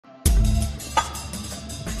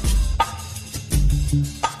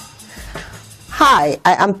Hi,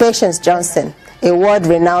 I am Patience Johnson, a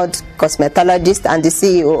world-renowned cosmetologist and the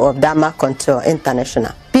CEO of Derma Contour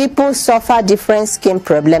International. People suffer different skin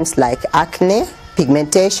problems like acne,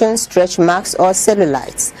 pigmentation, stretch marks, or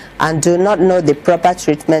cellulites and do not know the proper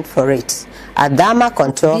treatment for it. At Derma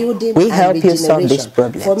Contour, we help you solve these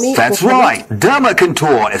problems. That's right. Derma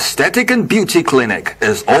Contour Aesthetic and Beauty Clinic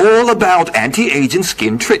is all about anti-aging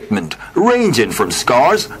skin treatment, ranging from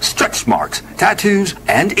scars, stretch marks, tattoos,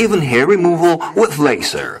 and even hair removal with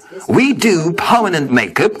laser. We do permanent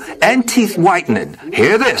makeup and teeth whitening.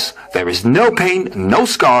 Hear this, there is no pain, no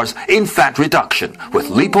scars in fat reduction with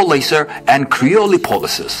Lipo laser and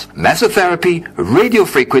Cryolipolysis. Mesotherapy,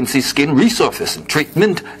 radiofrequency skin resurfacing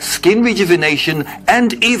treatment, skin rejuvenation,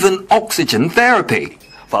 and even oxygen therapy.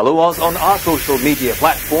 Follow us on our social media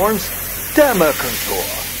platforms, Derma Contour.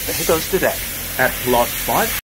 Visit us today at +5